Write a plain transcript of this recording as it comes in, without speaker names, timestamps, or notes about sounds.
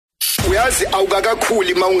yazi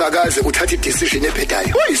awukakakhuli mawungakaze uthatha i-decision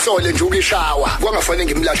ebhedayo uyisole nje ukishawa kwangafanele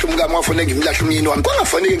ngimlahle umkami kwafanele ngimlahle umyeni wami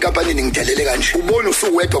kwangafanele inkampanini ngidelele kanje ubona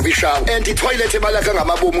usuwedwa kwishawa and i-toilet ebalaka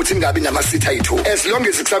ngamabomu uthi ngabi nama-seat ayi-2 as long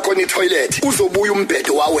as kusakhona i-toilet uzobuya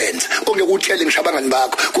umbhedo wawenza ongeke utshele ngisho abangani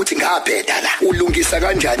bakho ukuthi ngabheda la ulungisa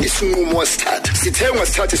kanjani isinqumo wasithatha sithengwa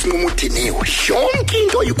sithatha isinqumo udiniwe yonke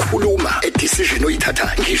into oyikhuluma e-decision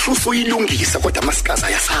oyithathayo ngisho usuyilungisa kodwa amasikazi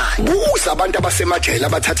ayasala buza abantu abasemajele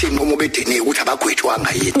abathatha inqumo bediniwe ukuthi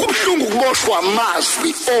abagwetshwanga yini kubuhlungu kuboshwa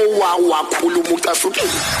amazwi owawakhuluma ucasukile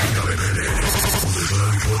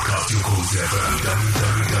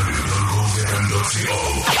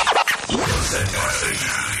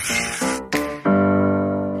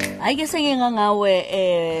Ayike senge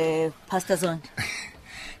ngawe Pastor Zondi.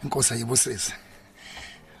 Inkosi ayibusise.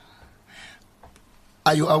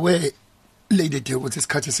 Are you aware lady dear ukuthi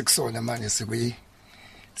isikhathi sikusona manje sikwi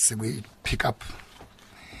pick up.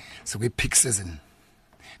 Sikwi peak season.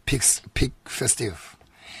 Peak festive.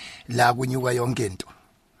 La kunyuka yonke into.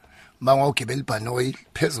 Mawugibela ibhanoyi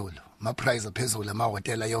phezulu, ma price phezulu, ama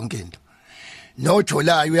hotel yonke into. No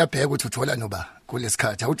July uyabheka ukuthi uthola noba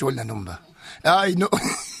kulesikhathi awujola nomba. Hayi no.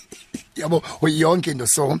 Yabo yonke into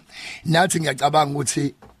so nathi ngiyacabanga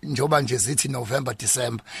ukuthi njoba nje zithi November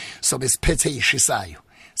December so besiphethe ishisayo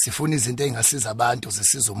sifuna izinto ezingasiza abantu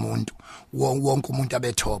zisiza umuntu wonke umuntu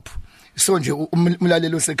abe top so nje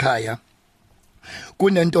umlalelo osekhaya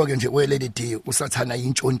kunento ke nje welady D usathana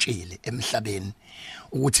intshontshile emhlabeni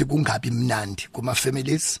ukuthi kungabi mnandi kuma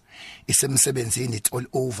families isemsebenzini it's all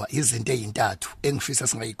over izinto ezintathu engifisa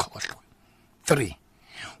singayikhohlwa 3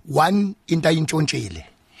 1 into ayintshontshelile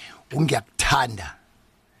ungiyakuthanda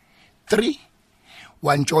 3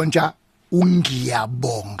 wantshontsha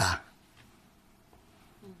ungiyabonga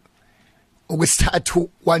okwesithathu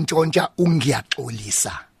wantshontsha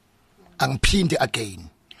ungiyaxolisa angiphinde again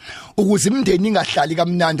ukuze imndeni ingahlali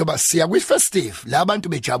kamnandi oba siya kwi festive la abantu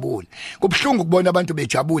bejabule kubhlungu kubona abantu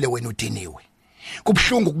bejabule wena udiniwe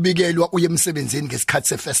kubhlungu kubikelwa uye emsebenzini ngesikhathi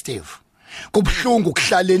se festive kubhlungu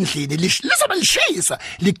ukuhlala endlini lizoba lishisa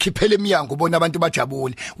likhiphele eminyango ubona abantu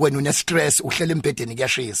bajabule wena une stress uhlele embedeni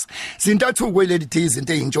kuyashisa zintathu kweledi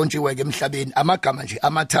izinto ezintshontshiwe emhlabeni amagama nje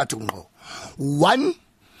amathathu ngqo 1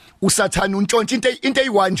 usathana untshontsha into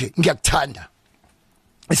eyi1 nje ngiyakuthanda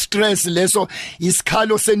stress leso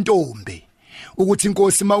isikhalo sentombi ukuthi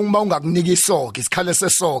inkosi ungakunika isoka isikhalo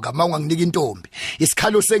sesoka ungakunika intombi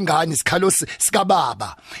isikhalo sengane isikhalo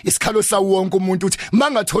sikababa isikhalo sawonke umuntu uthi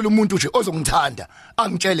mangathola umuntu nje ozongithanda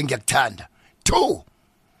angitshele ngiyakuthanda 2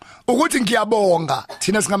 ukuthi ngiyabonga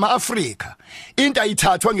thina singama Africa into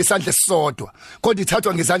ayithathwa ngesandla esisodwa kodwa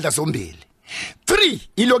ithathwa ngezandla zombili 3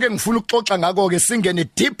 iloke ngifuna ukuxoxa ngako ke singene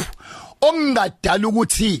deep ongadala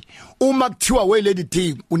ukuthi uma kuthiwa welady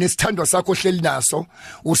D unesithandwa sakho hleli naso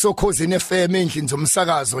usokhozini FM endlini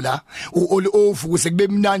zomsakazo la all over ukuze kube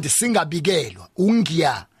mnandi singabikelwa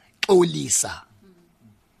ungiyaxolisa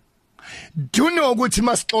do you know ukuthi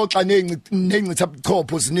masixoxa nengcitha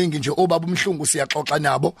buchopho ziningi nje obaba umhlungu siyaxoxa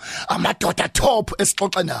nabo amadoda top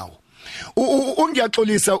esixoxa nawo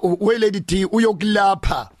ungiyaxolisa welady D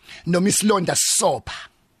uyokulapha noma isilonda sisopha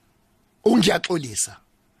ungiyaxolisa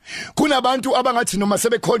kunabantu abangathi noma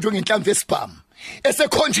sebekhonjwe ngenhlamvu esibhamu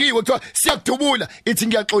esekhonjiwe kuthiwa siyakudubula ithi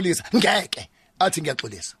ngiyaxolisa ngeke athi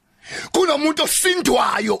ngiyaxolisa kunomuntu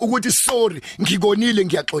osindwayo ukuthi sorry ngikonile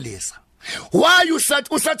ngiyaxolisa why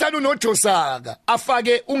usathana unojosaka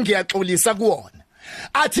afake ungiyaxolisa kuwona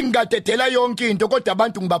athi ngadedela yonke into kodwa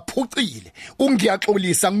abantu ngibaphucile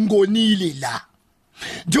ungiyaxolisa ngikonile la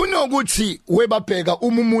do you know ukuthi webabheka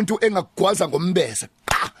umuntu engakugwaza ngombese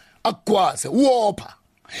akugwaze uopha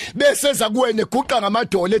bese za kuwena eguqa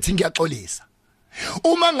ngamadolo ethi ngiyaxolisa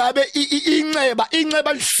uma ngabe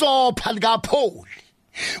inceba lisopha likapholi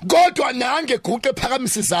kodwa nange eguqe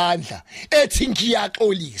phakamisa izandla ethi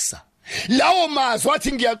ngiyaxolisa lawo mazwi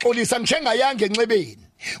athi ngiyaxolisa njengayange enxebeni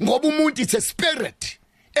ngoba umuntu it's a spirit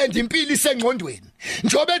and impilo isengqondweni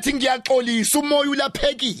njobe ethi ngiyaxolisa umoya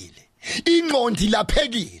ulaphekile ingqondi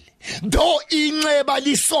laphekile do inceba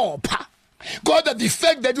lisopha kodwa the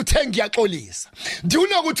fact that uthe ngiyaxolisa do you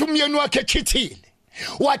know ukuthi umyeni wakhe echithile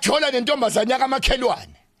wathola nentombazana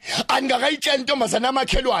yakamakhelwane angakayitshela intombazana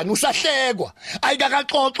yamakhelwane usahlekwa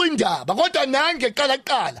ayikakaxoxa indaba kodwa nange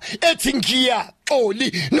qala ethi ngiyaxolisa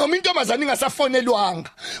ungaxoli noma intombazane ingasafonelwanga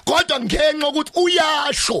kodwa ngenxa ukuthi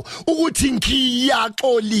uyasho ukuthi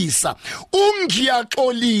ngiyaxolisa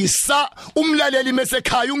ungiyaxolisa umlaleli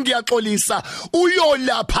mesekhaya ungiyaxolisa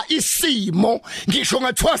uyolapha isimo ngisho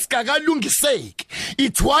ngathiwa sikakalungiseki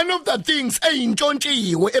it's one of the things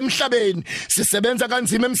eyintshontshiwe emhlabeni sisebenza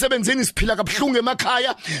kanzima emsebenzini siphila kabuhlungu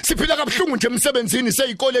emakhaya siphila kabuhlungu nje emsebenzini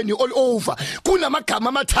seyikoleni all over kunamagama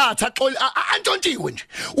amathatha antshontshiwe nje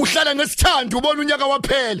uhlala nesithando ubona unyaka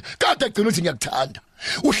waphela kade agcina uthi ngiyakuthanda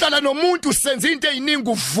uhlala nomuntu senza into eziningi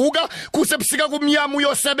uvuka kusebusika kumnyama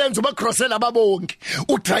uyosebenza ubagrosela ababonke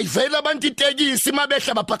udrivela abantu itekisi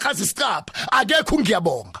mabehla babhakaza isicapha akekho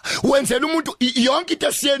ngiyabonga wenzela umuntu yonke into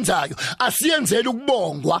esiyenzayo asiyenzela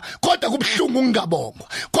ukubongwa kodwa kubhlungu ungabongwa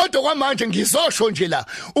kodwa kwamanje ngizosho nje la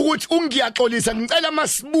ukuthi ungiyaxolisa ngicela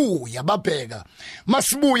masibuya babheka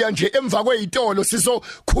masibuya nje emva kwezitolo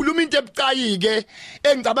sizokhuluma into ebucayike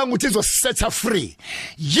engicabanga ukuthi izosisetha free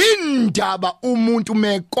yindaba umuntu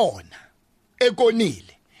umekona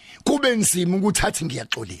ekonile kube nzima ukuthi athi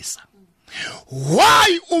ngiyaxolisa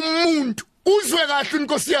why umuntu uzwe kahle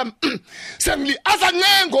inkosi yami sengili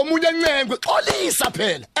azancengo omunye encengwe xolisa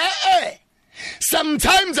phela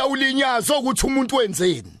sometimes awulinyazo ukuthi umuntu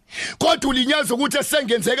wenzeni kodwa ulinyazo ukuthi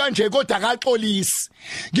esengenze kanje kodwa akaxolisi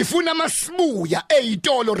ngifuna masibuya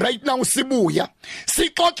ezitolo right now sibuya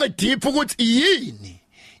sixoxe deep ukuthi yini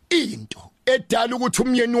into edala ukuthi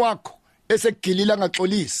umyeni wakho esekugilila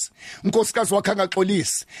ngaxolisi unkosikazi wakhe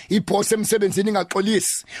angaxolisi iboss emsebenzini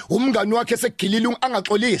ingaxolisi umngani wakhe esekugilila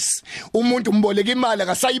angaxolisi umuntu umboleka imali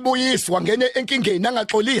akasayibuyisi wangene enkingeni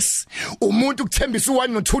angaxolisi umuntu ukuthembisa u1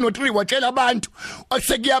 no2 no3 watshela abantu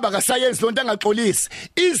asekuyaba akasayenzi lonto angaxolisi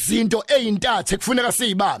izinto ezintathu ekufuneka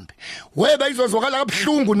siyibambe weba izozwakala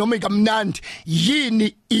kabuhlungu noma ikamnandi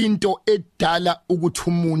yini into edala ukuthi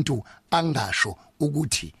umuntu angasho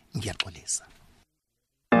ukuthi ngiyaxolisa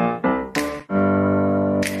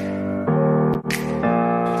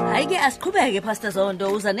Ayike asiqhubeke Pastor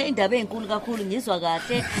Zondo uza neindaba ezinkulu kakhulu ngizwa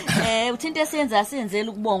kahle uthi into esiyenza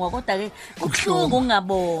asenzela ukubongwa kodwa ke kubuhlungu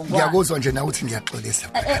ungabongwa ngiyakuzwa nje na ukuthi ngiyaxolisa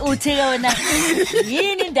uthi ke wena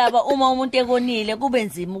yini indaba uma umuntu ekonile kube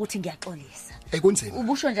nzima ukuthi ngiyaxolisa kunzima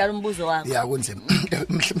ubusho njalo umbuzo wakho ya kunzima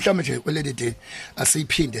mhlawumbe nje kweleli day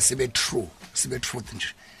asiphinde sibe truth nje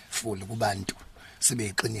full kubantu sibe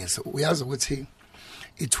iqiniso uyazi ukuthi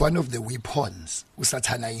it's one of the weapons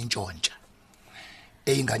usathana intshontsha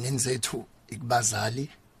einganeni zethu ikubazali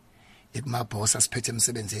ikumaboss asiphethe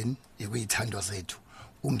emsebenzini ikuyithandwa zethu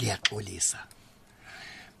ungiyaxolisa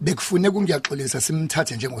bekufune kungiyaxolisa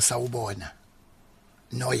simthathe njengosawubona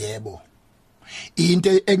no yebo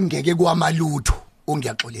into engeke kwamalutho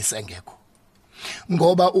ungiyaxolisa engekho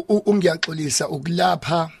ngoba ungiyaxolisa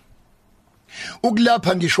ukulapha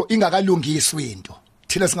ngisho ingakalungiswa into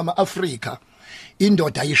thina singama Africa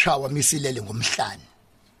indoda ayishawa misilele ngomhlanje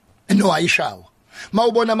no ayishawa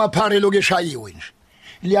mawubona amaphare lokeshayiwe nje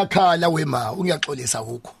liyakhala wema ungiyaxolisa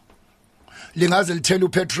ukho lingaze lithela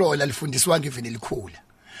upetrol alifundiswa ngivini likhula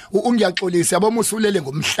ungiyaxolisa yabo musulele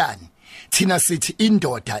ngomhlanje thina sithi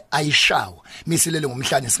indoda ayishawa misilele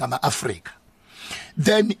ngomhlanje singama Africa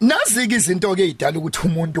then nazike izinto ke idala ukuthi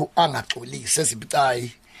umuntu angaxolisi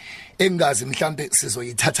ezibucayi engazi mhlambe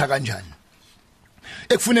sizoyithatha kanjani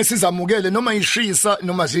ekufune sizamukele noma ishisa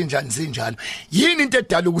noma zinjalo yini into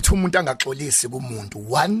edala ukuthi umuntu angaxolisi kumuntu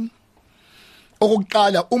 1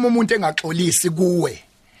 okuqala uma umuntu engaxolisi kuwe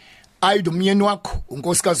ayidwa umyeni wakho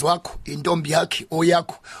unkosikazi wakho intombi yakhe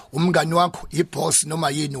oyakho umngani wakho iboss noma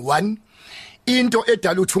yini 1 into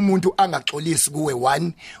edala ukuthi umuntu angaxolisi kuwe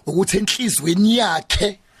 1 ukuthi enhlizweni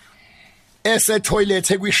yakhe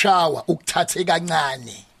ese-toilet ekwishawa ukuthathe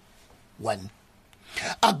kancane 1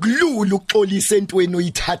 akulula ukuxolisa entweni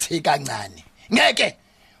oyithathe kancane ngeke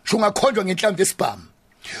ungakhonjwa ngenhlamvu esibhamu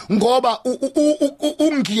ngoba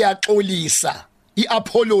ungiyaxolisa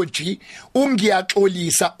iapology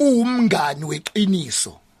ungiyaxolisa umngani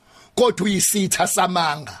weqiniso kodwa uyisitha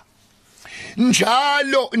samanga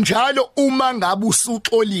njalo uma ngabe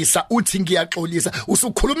usuxolisa uthi ngiyaxolisa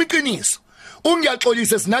usukhuluma iqiniso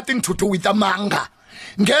ungiyaxolisa is nothing to do with amanga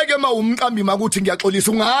ngeke mawumqambi makuthi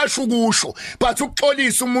ngiyaxolisa ungasho kusho but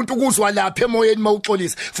ukuxolisa umuntu ukuzwa lapha emoyeni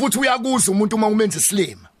mawuxolisa futhi uyakuza umuntu uma umenza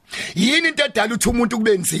isilima yini into edala ukuthi umuntu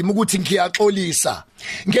kube nzima ukuthi ngiyaxolisa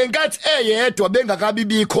ngenkathi eyedwa bengakabi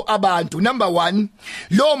bikho abantu number 1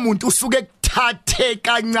 lo muntu usuke kuthathe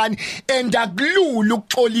kancane and akulula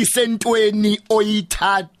ukuxolisa entweni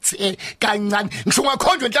oyithathe kancane ngisho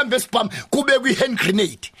ungakhonjwa mhlambe esibhamu kube kwi-hand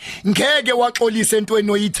grenade ngeke waxolisa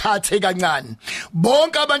entweni oyithathe kancane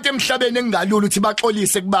bonke abantu emhlabeni engingalula ukuthi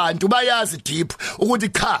baxolise kubantu bayazi deep ukuthi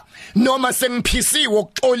cha noma sengiphisiwe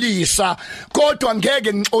ukuxolisa kodwa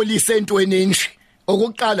ngeke ngixolise entweni enje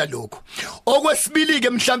okokuqala lokho okwesibili ke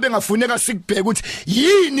mhlambe engafuneka sikubheke ukuthi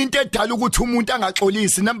yini into edala ukuthi umuntu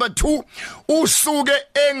angaxolisi number 2 usuke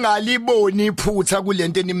engaliboni iphutha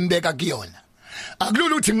kulento enimbeka kuyona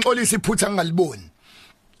akulula ukuthi ngixolise iphutha ngingaliboni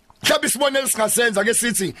mhlawumbe isibonelo singasenza ke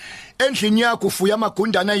sithi endlini yakho ufuya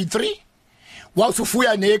amagundana ayi3 wathi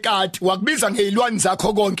ufuya nekati wakubiza ngezilwane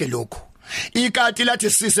zakho konke lokho ikati lathi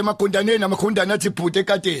sise emagundaneni namagundana athi bhuti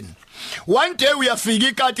ekateni one day uyafika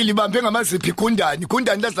ikati libambe ngamaziphi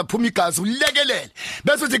igundani lazaphuma igazi ulekelele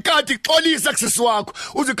bese uthi ikati xolisa kusisi wakho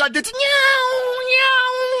uthi ikati ethi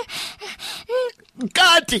nyawu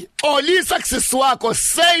kati xolisa kusisi wakho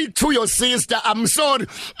say to your sister I'm sorry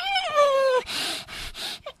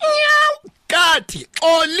kati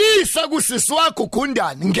xolisa kusisi wakho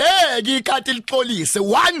gundani ngeke ikati lixolise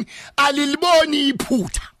one aliliboni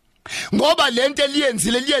iphutha ngoba lento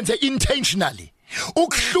liyenze intentionally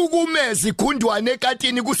ukuhlukumeza igundwane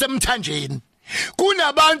ekatini kusemthanjeni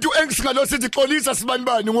kunabantu engisingalo sithi xolisa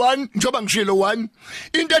sibanibani 1 njoba ngishilo 1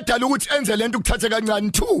 into edala ukuthi enze lento ukuthathe kancane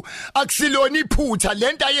 2 akusilona iphutha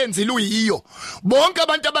lento ayenzile uyiyo bonke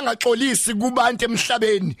abantu abangaxolisi kubantu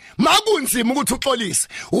emhlabeni makunzima ukuthi uxolise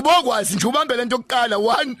ubokwazi nje ubambe lento yokuqala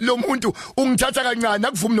 1 lo muntu ungithatha kancane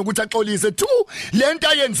akuvumi nokuthi axolise 2 lento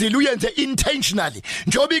ayenzile uyenze intentionally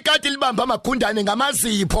njoba ikati libamba amagundane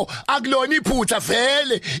ngamazipho akulona iphutha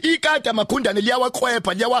vele ikati amagundane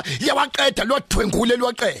liyawaqwebha liyawaqeda dwengule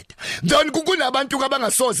lwaqeda then kunabantu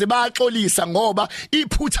abangasoze baxolisa ngoba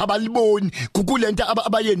iphutha baliboni kukulento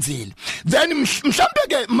abayenzile then mhlambe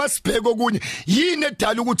ke masibheke okunye yini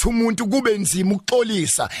edala ukuthi umuntu kube nzima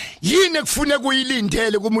ukuxolisa yini ekufune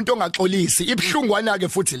kuyilindele kumuntu ongaxolisi ibhlungwana ke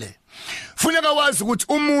futhi le funeka wazi ukuthi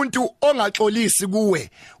umuntu ongaxolisi kuwe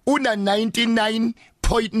una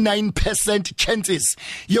 99.9% chances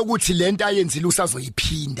yokuthi lento ayenzile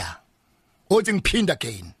usazoyiphinda othi ngiphinda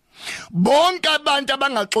again bonke abantu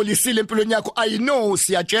abangaxolisile empilweni yakho I know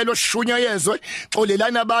siyatshela oshunya yezwe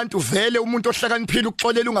xolelana abantu vele umuntu ohlakaniphile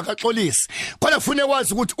ukuxolela ungakaxolisi kodwa ufune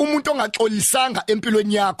wazi ukuthi umuntu ongaxolisanga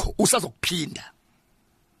empilweni yakho usazokuphinda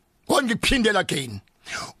konke kuphindela again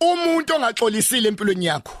umuntu ongaxolisile empilweni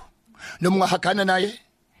yakho noma ungahagana naye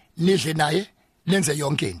nidle naye lenze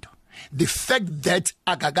yonke into the fact that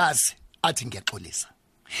akakazi athi ngiyaxolisa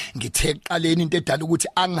ngithe qaleni into edala ukuthi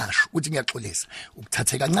angasho ukuthi ngiyaxolisa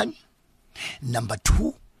ukuthathe kancane number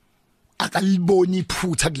 2 akaliboni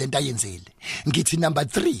iphutha kulento ayenzele ngithi number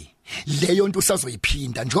 3 leyo nto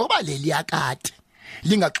usazoyiphinda njoba leli yakade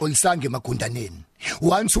lingaxolisanga emagundaneni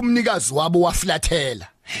once umnikazi wabo waflathela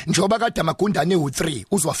njoba kade amagundane u3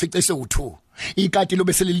 uzwafica ese2 ikati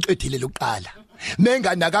lobe seliliqedile lokuqala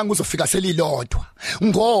menganakanga uzofika selilodwa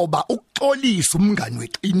ngoba ukuxolisa umngani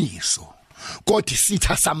weqiniso kodwa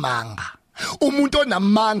sitha samanga umuntu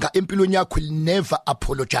onamanga empilweni yakho will never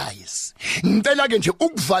apologize ngicela ke nje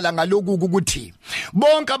ukuvala ngaloku ukuthi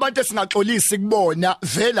bonke abantu esingaxolisi kubona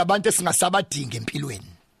vele abantu esingasabadinga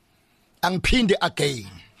empilweni angiphinde again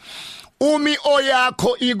umi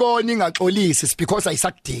oyakho ikona ingaxolisi is because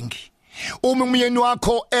ayisakudingi uma umyeni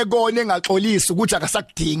wakho ekona engaxolisi ukuthi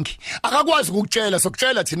akasakudingi akakwazi ukukutshela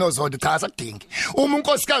sokutshela thina ozonke cha akasakudingi uma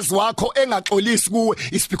unkosikazi wakho engaxolisi kuwe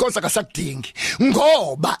is because akasakudingi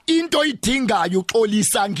ngoba into oyidingayo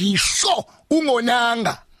uxolisa ngisho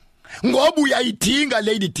ungonanga ngoba uyayidinga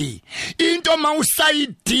lady D into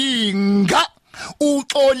mawusayidinga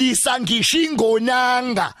uxolisa ngisho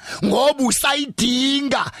ingonanga ngoba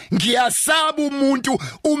usayidinga ngiyasaba umuntu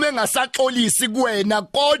uma engasaxolisi kuwena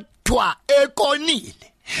kodwa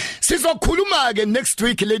ekonile sizokhuluma ke next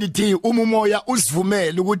week lady D umoya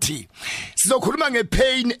usivumela ukuthi sizokhuluma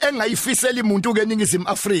ngepain engayifisela umuntu ke eNingizimu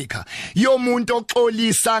Afrika yomuntu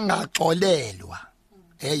oxolisa ngaxolelwa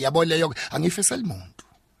yabo leyo angifisela umuntu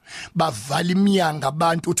bavala imiyanga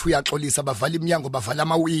abantu uthi uyaxolisa bavala iminyango bavala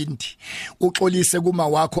amawindi uxolise kuma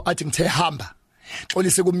wakho athi ngithe hamba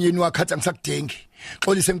xolise kumyeni wakho athi ngisakudingi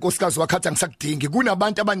xolise inkosikazi wakho athi ngisakudingi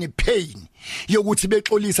kunabantu abanepain yokuthi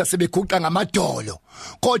bexolisa sebeguqa ngamadolo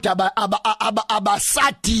kodwa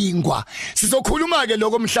abasadingwa sizokhuluma ke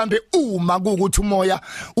lokho mhlambe uma ukuthi umoya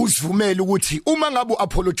usivumela ukuthi uma ngabe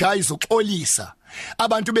uapologize uxolisa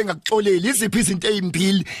abantu bengakuxoleli iziphi izinto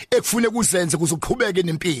ezimbili ekufune kuzenze kuzoqhubeka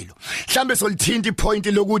nempilo mhlambe solithinta ipoint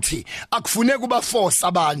lokuthi akufune kuba force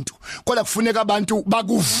abantu kodwa kufuneka abantu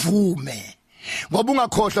bakuvume ngoba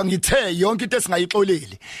ungakhohlwa ngithe yonke into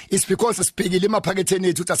esingayixoleli is because sibhekile emaphaketheni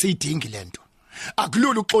ethu ukuthi asiyidingi lento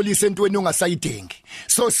akulula ukuxolisa entweni ongasayidingi.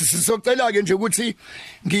 So sisocela ke nje ukuthi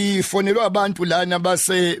ngifonelwa abantu lana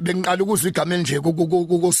base bengiqala ukuzwa igama nje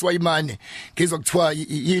kuSwayimane ngizokuthiwa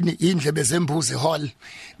yini indlebe zembuzi hall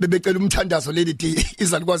bebecela umthandazo leli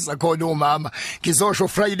izalukwazi zakhona omama ngizosho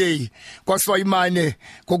Friday kwaSwayimane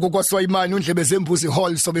kwaSwayimane undlebe zembuzi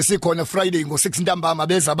hall so besikhona Friday ngo6 ntambama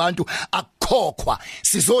beza abantu akukhokhwa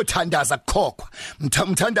sizothandaza akukhokhwa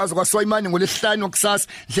umthandazo kwaSwayimane ngolesihlanu kusasa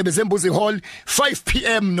ndlebe zembuzi hall 5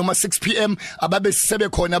 PM noma 6 PM ababe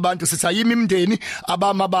sebekhona abantu sithi ayimi imndeni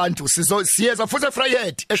abama abantu siyeza futhi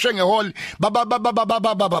Friday eShenge hall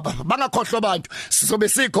bangakhohlwa abantu sizobe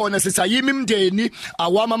sikhona sithi ayimi imndeni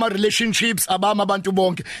awama ama relationships abama abantu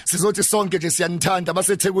bonke sizothi sonke nje siyanithanda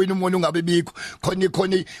baseThekwini umuntu ungabe bikho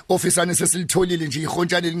khona officeane sesilitholile nje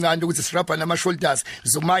ihontshane elincane ukuthi sirabha nama shoulders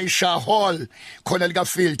Zumaisha hall khona lika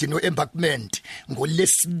field no embankment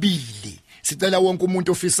ngolesibili. Sicela wonke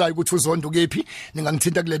umuntu ofisayo ukuthi uzonda kephi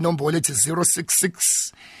ningangithinta kule nombolo ethi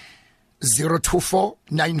 066 024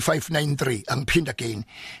 9593 angiphinda again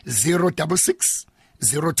 066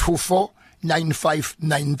 024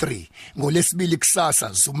 9593 ngolesibili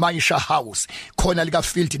kusasa Zumaisha house khona lika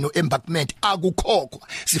field no embankment akukhokhwa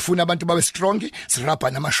sifuna abantu babe strong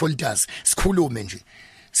sirabha nama shoulders sikhulume nje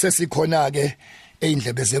sesikhona ke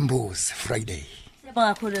eindlebe zembuzi Friday.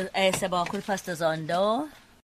 Siyabonga kakhulu Pastor Zondo.